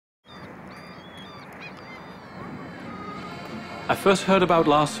I first heard about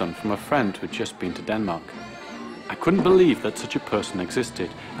Larsson from a friend who had just been to Denmark. I couldn't believe that such a person existed,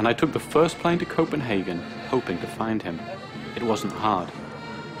 and I took the first plane to Copenhagen, hoping to find him. It wasn't hard.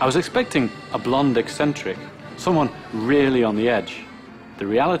 I was expecting a blonde eccentric, someone really on the edge. The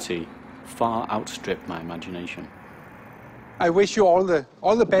reality far outstripped my imagination. I wish you all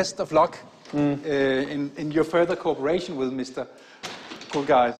the best of luck in your further cooperation with Mr.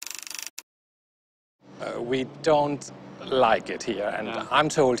 Kulgard. We don't like it here, and I'm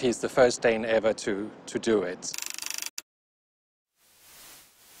told he's the first Dane ever to do it.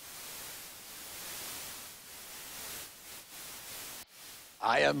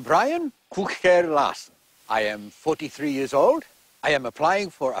 I am Brian Kulgard Larsen. I am 43 years old. I am applying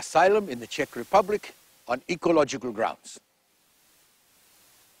for asylum in the Czech Republic on ecological grounds.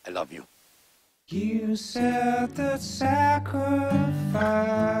 I love you. You said that sacrifice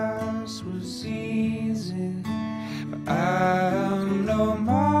was easy, but I am no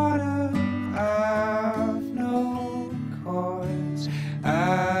martyr, I've no cause.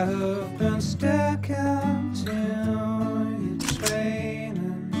 I have been sticking to your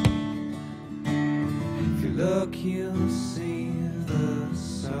training. If you look, you'll see the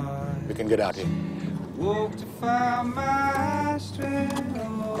sign. We can get out here. Woke to find my strength.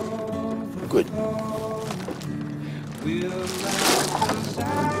 Good.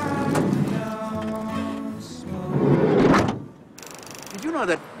 Did you know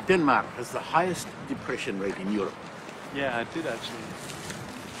that Denmark has the highest depression rate in Europe? Yeah, I did actually.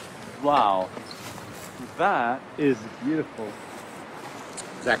 Wow. That is beautiful.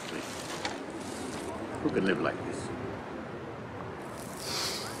 Exactly. Who can live like this?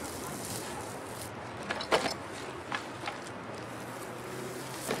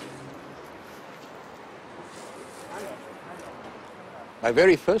 My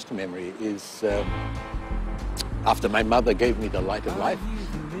very first memory is, after my mother gave me the light of life,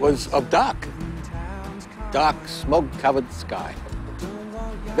 was of dark, smoke-covered sky.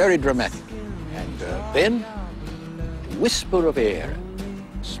 Very dramatic. And then, a whisper of air,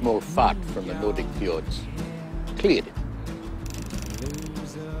 a small fart from the Nordic fjords, cleared it.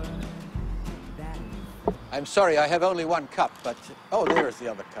 I'm sorry, I have only one cup, but, oh, there is the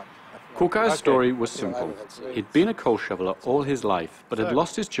other cup. Kulgard's story was simple. He'd been a coal shoveler all his life, but had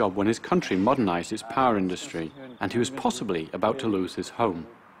lost his job when his country modernized its power industry, and he was possibly about to lose his home.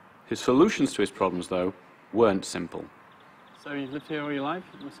 His solutions to his problems, though, weren't simple. So you've lived here all your life?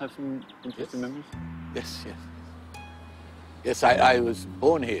 You must have some interesting memories? Yes, yes. Yes, I was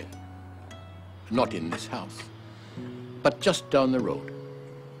born here. Not in this house, but just down the road,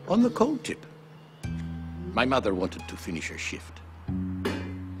 on the coal tip. My mother wanted to finish her shift.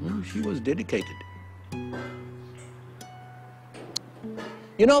 Well, she was dedicated.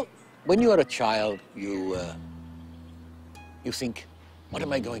 You know, when you are a child, you think, what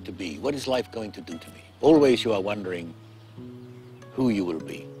am I going to be? What is life going to do to me? Always you are wondering who you will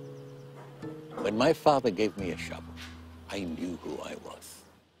be. When my father gave me a shovel, I knew who I was.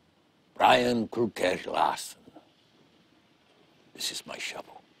 Brian Kulgard Larsen. This is my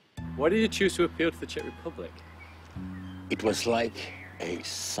shovel. Why did you choose to appeal to the Czech Republic? It was like a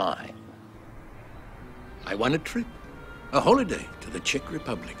sign. I won a trip, a holiday to the Czech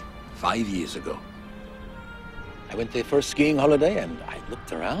Republic 5 years ago. I went there for a skiing holiday and I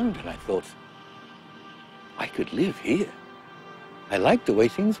looked around and I thought, I could live here. I liked the way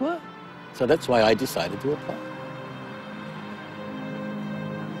things were. So that's why I decided to apply.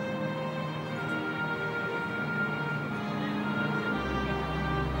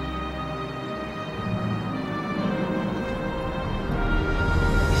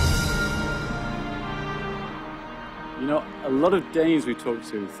 You know, a lot of Danes we talk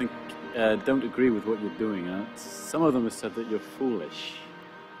to don't agree with what you're doing. Some of them have said that you're foolish.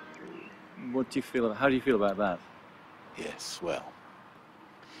 What do you feel? How do you feel about that? Yes, well,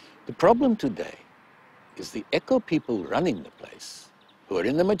 the problem today is the eco people running the place, who are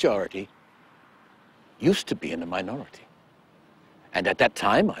in the majority, used to be in a minority. And at that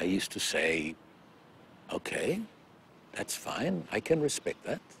time, I used to say, okay, that's fine, I can respect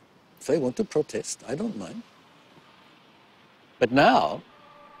that. If they want to protest, I don't mind. But now,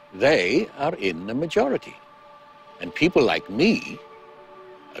 they are in the majority. And people like me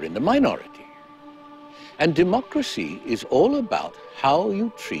are in the minority. And democracy is all about how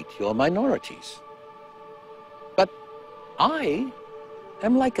you treat your minorities. But I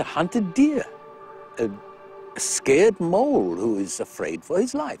am like a hunted deer, a scared mole who is afraid for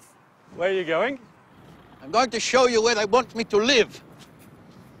his life. Where are you going? I'm going to show you where they want me to live.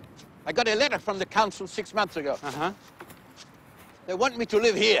 I got a letter from the council 6 months ago. Uh-huh. They want me to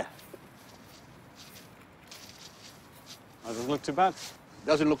live here. doesn't look too bad.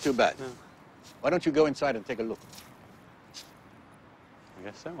 Doesn't look too bad. No. Why don't you go inside and take a look? I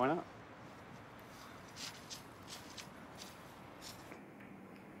guess so, why not?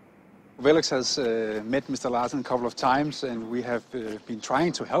 Velix has met Mr. Larsen a couple of times, and we have been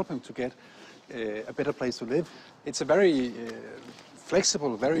trying to help him to get a better place to live. It's a very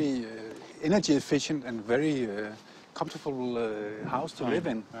flexible, very energy efficient, and very comfortable house to live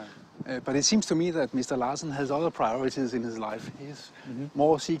in. Right. But it seems to me that Mr. Larsen has other priorities in his life. He's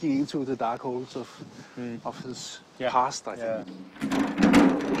more seeking into the dark holes of his past, I think.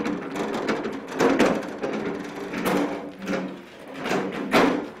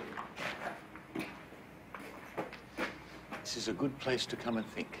 This is a good place to come and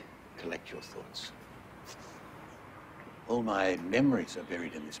think, collect your thoughts. All my memories are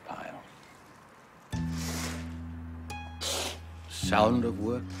buried in this pile. Sound of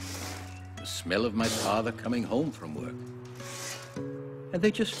work, the smell of my father coming home from work. And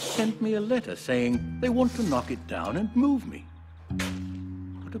they just sent me a letter saying they want to knock it down and move me.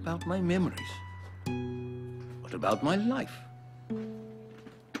 What about my memories? What about my life?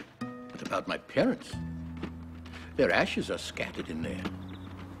 What about my parents? Their ashes are scattered in there.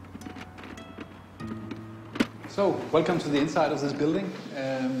 So, welcome to the inside of this building.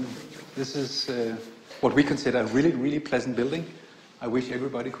 This is what we consider a really, really pleasant building. I wish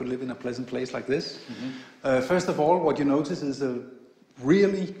everybody could live in a pleasant place like this. First of all, what you notice is a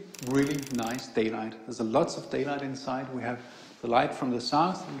really, really nice daylight. There's lots of daylight inside. We have the light from the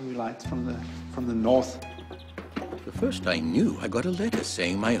south and the light from the north. The first I knew, I got a letter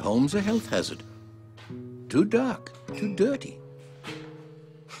saying my home's a health hazard. Too dark, too dirty.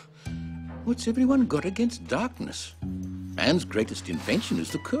 What's everyone got against darkness? Man's greatest invention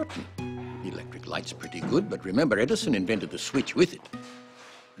is the curtain. The electric light's pretty good, but remember, Edison invented the switch with it.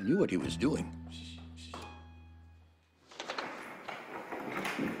 He knew what he was doing.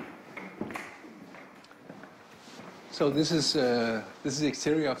 So this is the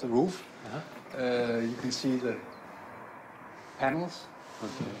exterior of the roof. You can see the panels,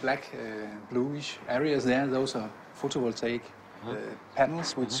 black, bluish areas there. Those are photovoltaic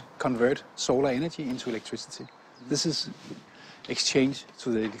panels which convert solar energy into electricity. This is exchanged to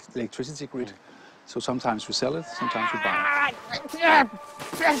the electricity grid. So sometimes we sell it, sometimes we buy it.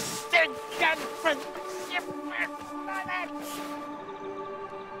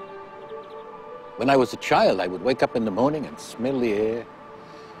 When I was a child, I would wake up in the morning and smell the air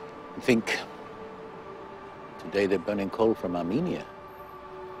and think, today they're burning coal from Armenia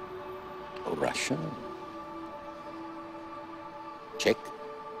or Russia, Czech.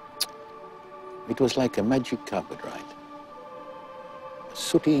 It was like a magic carpet ride.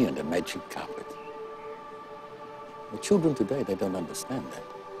 Sooty and a magic carpet. The children today, they don't understand that.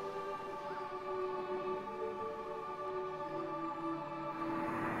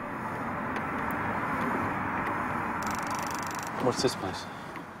 What's this place?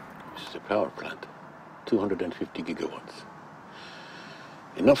 This is a power plant, 250 gigawatts.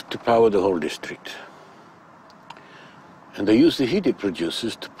 Enough to power the whole district. And they use the heat it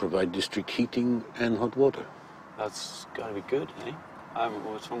produces to provide district heating and hot water. That's gotta be good, eh?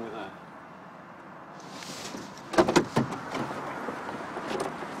 What's wrong with that?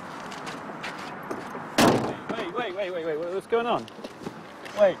 Wait, what's going on?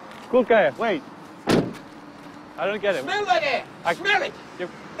 Wait, cool guy, wait. I don't get it. Smell that air! Smell it!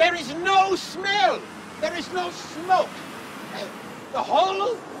 There is no smell! There is no smoke! The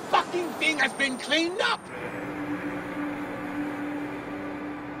whole fucking thing has been cleaned up!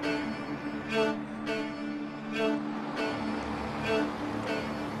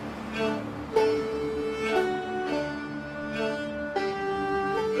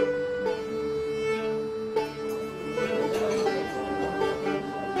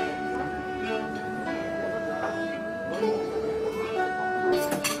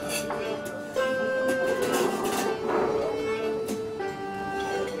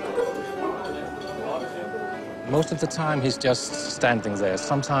 Most of the time, he's just standing there.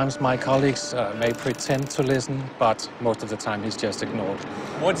 Sometimes my colleagues may pretend to listen, but most of the time, he's just ignored.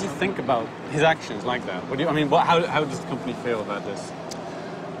 What do you think about his actions like that? How does the company feel about this?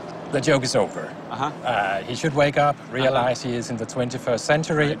 The joke is over. He should wake up, realize he is in the 21st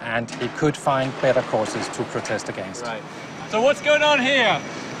century, and he could find better causes to protest against. Right. So what's going on here?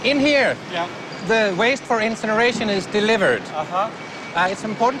 In here, Yeah. the waste for incineration is delivered. It's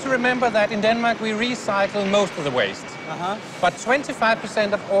important to remember that in Denmark we recycle most of the waste. But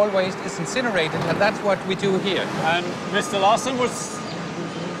 25% of all waste is incinerated, and that's what we do here. And Mr. Larsen,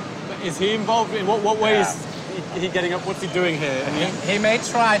 is he involved in what ways? he getting up? What's he doing here? He may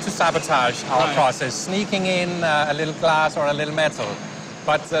try to sabotage our process, sneaking in a little glass or a little metal.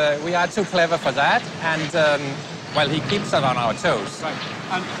 But we are too clever for that, and, well, he keeps us on our toes. Right.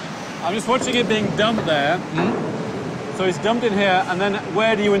 And I'm just watching it being dumped there. Mm-hmm. So it's dumped in here, and then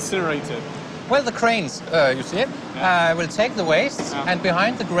where do you incinerate it? Well, the cranes, you see it, will take the waste, and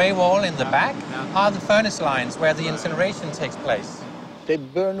behind the grey wall in the back are the furnace lines where the incineration takes place. They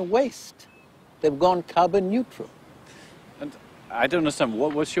burn waste. They've gone carbon neutral. And I don't understand.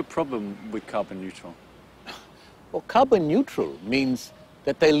 What's your problem with carbon neutral? Well, carbon neutral means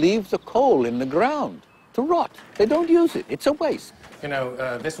that they leave the coal in the ground to rot. They don't use it. It's a waste. You know,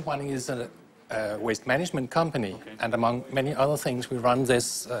 this one is a waste management company, and among many other things, we run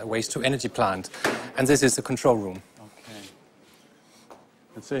this waste-to-energy plant, and this is the control room. Okay.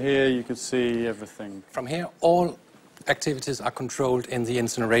 And so here you can see everything. From here, all activities are controlled in the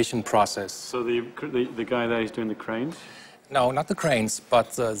incineration process. So the guy there is doing the cranes? No, not the cranes,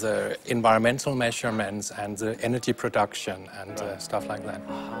 but the environmental measurements and the energy production and stuff like that.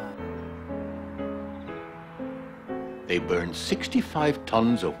 They burn 65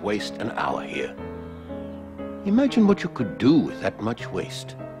 tons of waste an hour here. Imagine what you could do with that much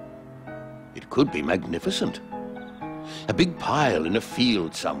waste. It could be magnificent. A big pile in a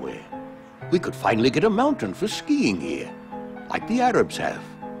field somewhere. We could finally get a mountain for skiing here, like the Arabs have.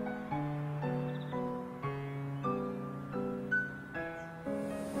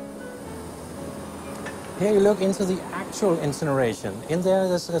 Here you look into the actual incineration. In there,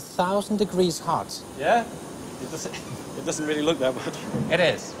 there's 1,000 degrees hot. Yeah? It doesn't really look that much. It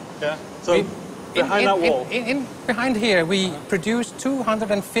is. Yeah. So behind that wall? Behind here, we produce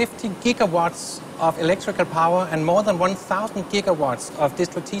 250 gigawatts of electrical power and more than 1,000 gigawatts of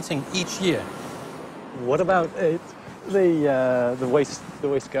district heating each year. What about the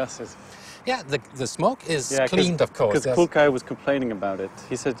waste gases? Yeah, the smoke is cleaned, of course. Because Cool Guy was complaining about it.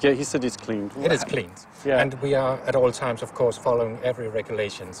 He said it's cleaned. It is cleaned. Yeah. And we are at all times, of course, following every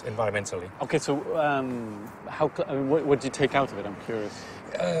regulations environmentally. Okay, so what do you take out of it? I'm curious.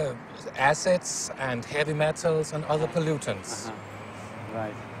 Acids and heavy metals and other pollutants.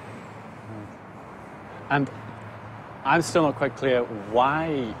 Right. And I'm still not quite clear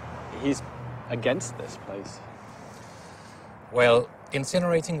why he's against this place. Well,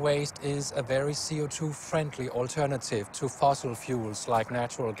 incinerating waste is a very CO2-friendly alternative to fossil fuels like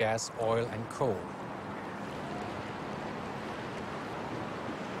natural gas, oil, and coal.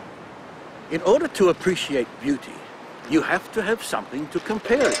 In order to appreciate beauty, you have to have something to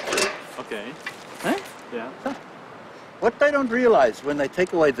compare it to. Okay. Huh? Yeah. Huh. What they don't realize when they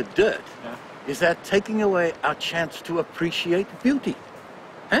take away the dirt is that taking away our chance to appreciate beauty.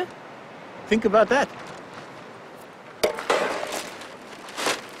 Huh? Think about that.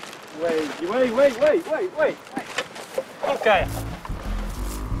 Wait. Okay.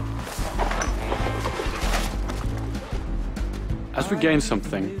 As we gain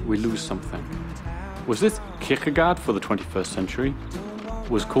something, we lose something. Was this Kierkegaard for the 21st century?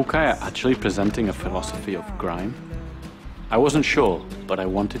 Was Kulkaya actually presenting a philosophy of grime? I wasn't sure, but I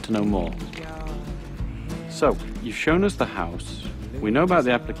wanted to know more. So, you've shown us the house, we know about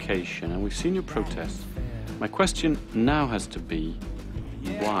the application, and we've seen your protest. My question now has to be,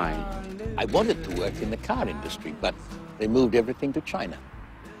 why? I wanted to work in the car industry, but they moved everything to China.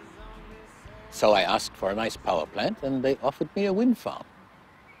 So I asked for a nice power plant, and they offered me a wind farm.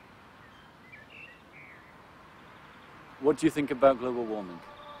 What do you think about global warming?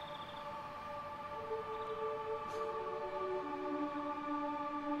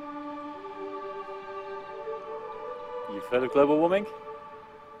 You've heard of global warming?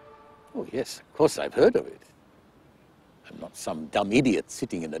 Oh, yes, of course I've heard of it. I'm not some dumb idiot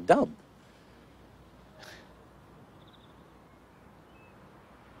sitting in a dump.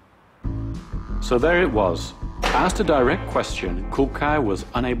 So there it was. Asked a direct question, Kulkai was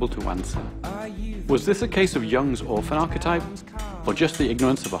unable to answer. Was this a case of Jung's orphan archetype, or just the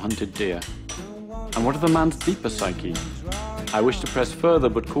ignorance of a hunted deer? And what of the man's deeper psyche? I wished to press further,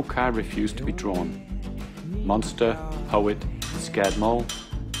 but Kulkai refused to be drawn. Monster, poet, scared mole.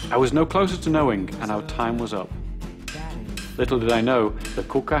 I was no closer to knowing, and our time was up. Little did I know that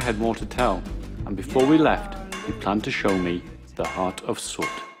Kulkai had more to tell, and before we left, he planned to show me the heart of soot.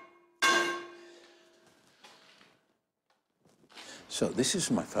 So this is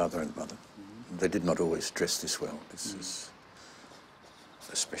my father and mother. They did not always dress this well. This is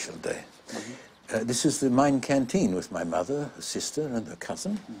a special day. This is the mine canteen with my mother, her sister, and her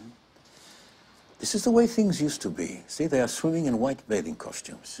cousin. This is the way things used to be. See, they are swimming in white bathing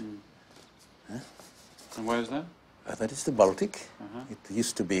costumes. Huh? And where is that? That is the Baltic. It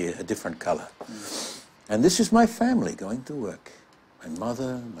used to be a different color. And this is my family going to work. My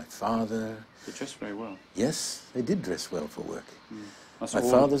mother, my father. They dress very well. Yes, they did dress well for work. That's My all,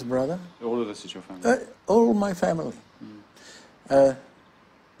 father's brother. All of this is your family? All my family.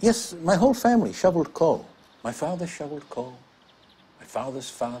 Yes, my whole family shoveled coal. My father shoveled coal. My father's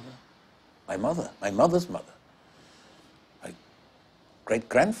father. My mother's mother. My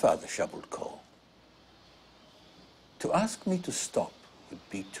great-grandfather shoveled coal. To ask me to stop would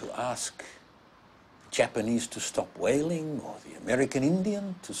be to ask Japanese to stop whaling, or the American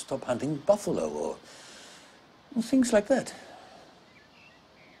Indian to stop hunting buffalo, or things like that.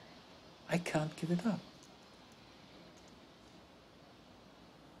 I can't give it up.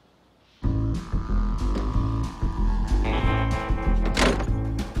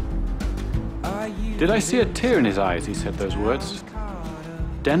 Did I see a tear in his eye as he said those words?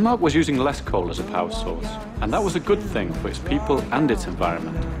 Denmark was using less coal as a power source, and that was a good thing for its people and its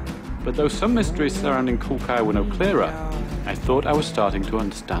environment. But though some mysteries surrounding Kulkai were no clearer, I thought I was starting to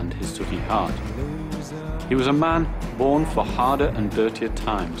understand his sooty heart. He was a man born for harder and dirtier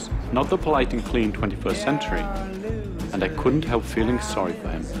times, not the polite and clean 21st century, and I couldn't help feeling sorry for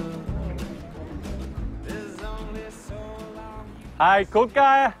him. Hi,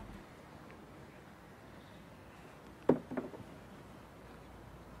 Kulkai!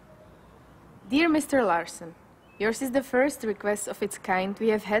 Dear Mr. Larsen, yours is the first request of its kind we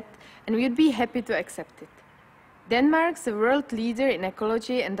have had, and we would be happy to accept it. Denmark's a world leader in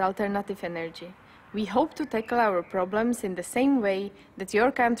ecology and alternative energy. We hope to tackle our problems in the same way that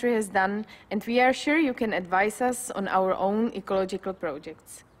your country has done, and we are sure you can advise us on our own ecological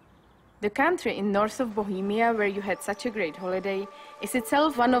projects. The country in north of Bohemia, where you had such a great holiday, is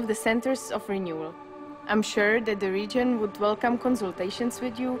itself one of the centers of renewal. I'm sure that the region would welcome consultations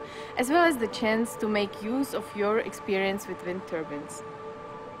with you, as well as the chance to make use of your experience with wind turbines.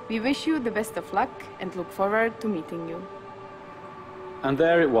 We wish you the best of luck and look forward to meeting you. And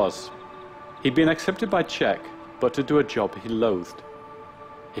there it was. He'd been accepted by Czech, but to do a job he loathed.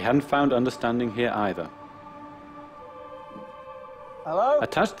 He hadn't found understanding here either. Hello?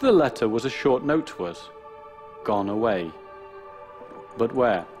 Attached to the letter was a short note to us. Gone away. But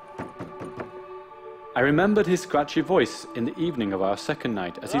where? I remembered his scratchy voice in the evening of our second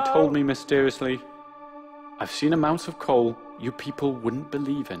night as he told me mysteriously, "I've seen amounts of coal you people wouldn't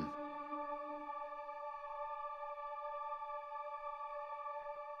believe in."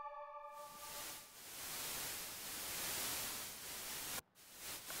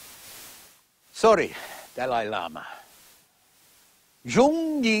 Sorry, Dalai Lama.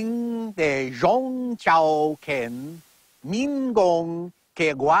 Dung Ying de Zhong Chao Ken Min Gong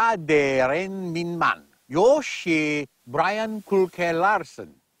Ke Gua De Ren Min Man. Yoshi Brian Kulke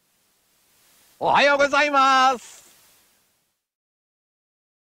Larsen. おはようございます